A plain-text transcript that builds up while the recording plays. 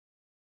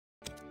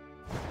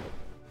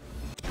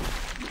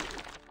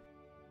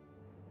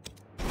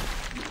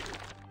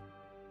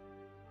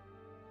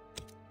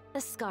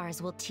The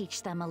scars will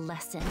teach them a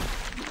lesson.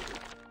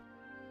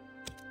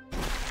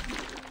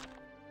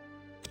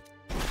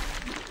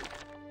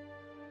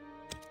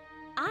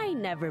 I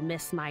never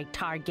miss my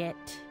target.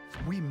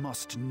 We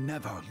must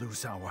never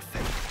lose our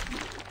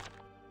faith.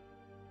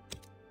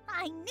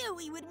 I knew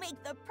we would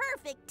make the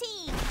perfect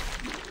team!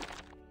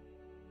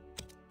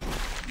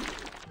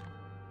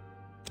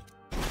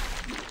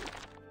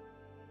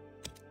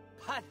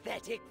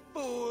 Pathetic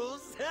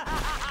fools!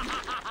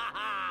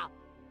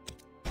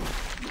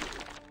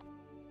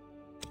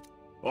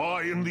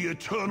 I am the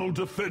eternal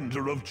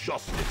defender of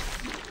justice.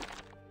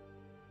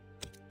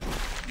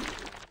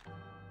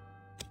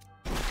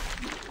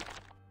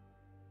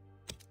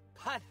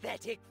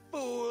 Pathetic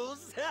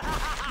fools!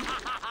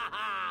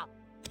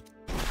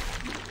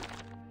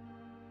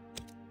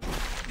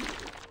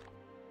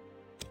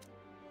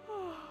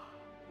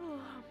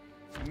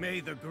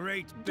 May the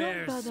great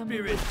bear Don't bother me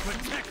spirit with such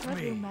protect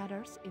trivial me.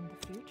 matters in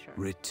the future.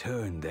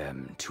 Return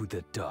them to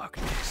the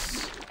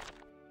darkness.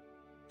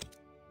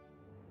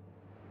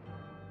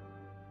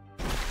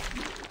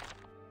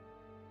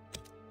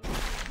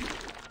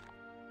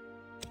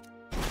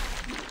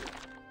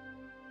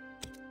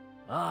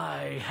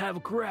 I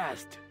have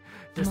grasped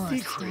the More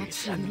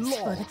secrets and statues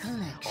for laws the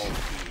collection.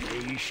 of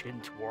the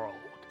ancient world.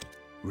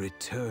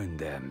 Return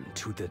them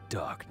to the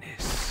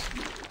darkness.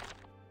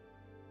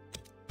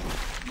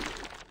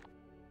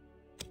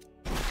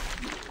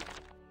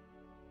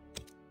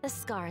 The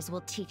scars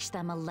will teach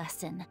them a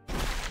lesson.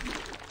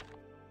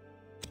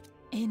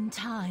 In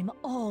time,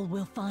 all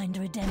will find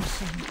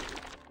redemption.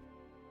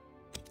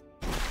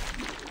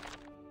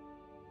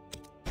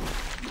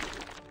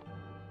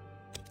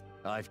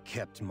 I've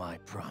kept my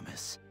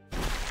promise.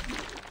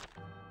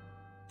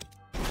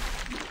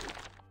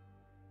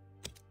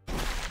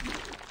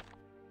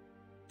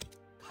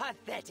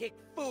 Pathetic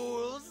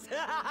fools!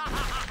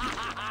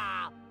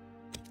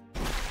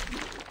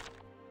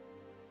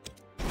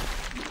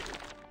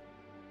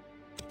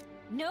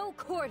 No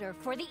quarter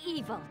for the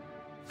evil.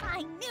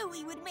 I knew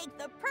we would make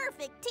the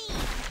perfect team!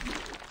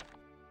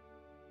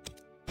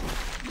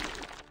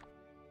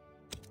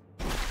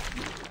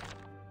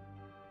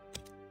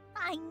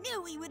 I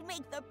knew we would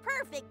make the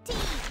perfect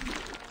team!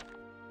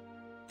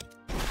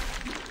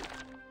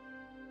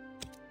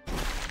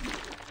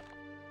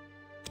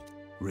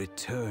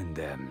 Return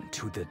them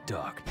to the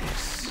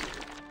darkness.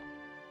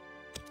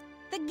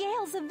 The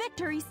gales of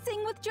victory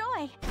sing with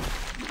joy.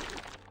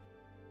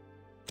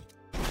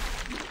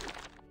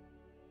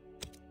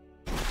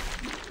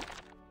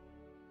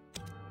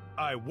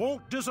 I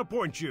won't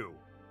disappoint you.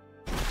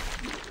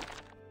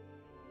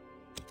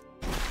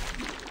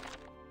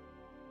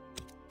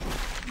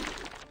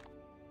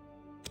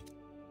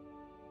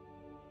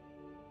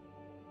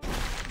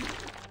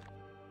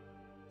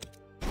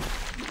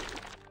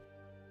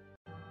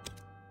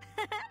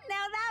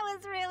 Now that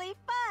was really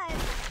fun!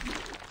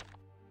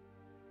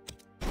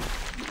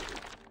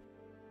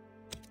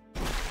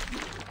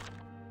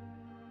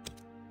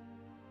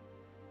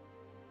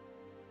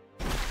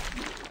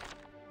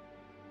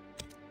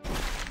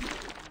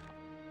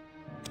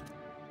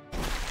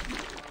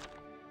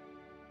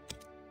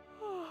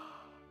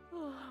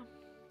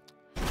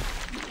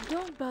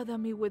 Don't bother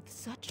me with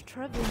such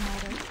trivial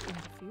matters in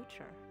the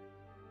future.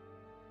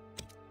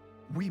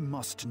 We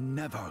must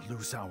never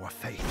lose our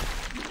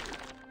faith.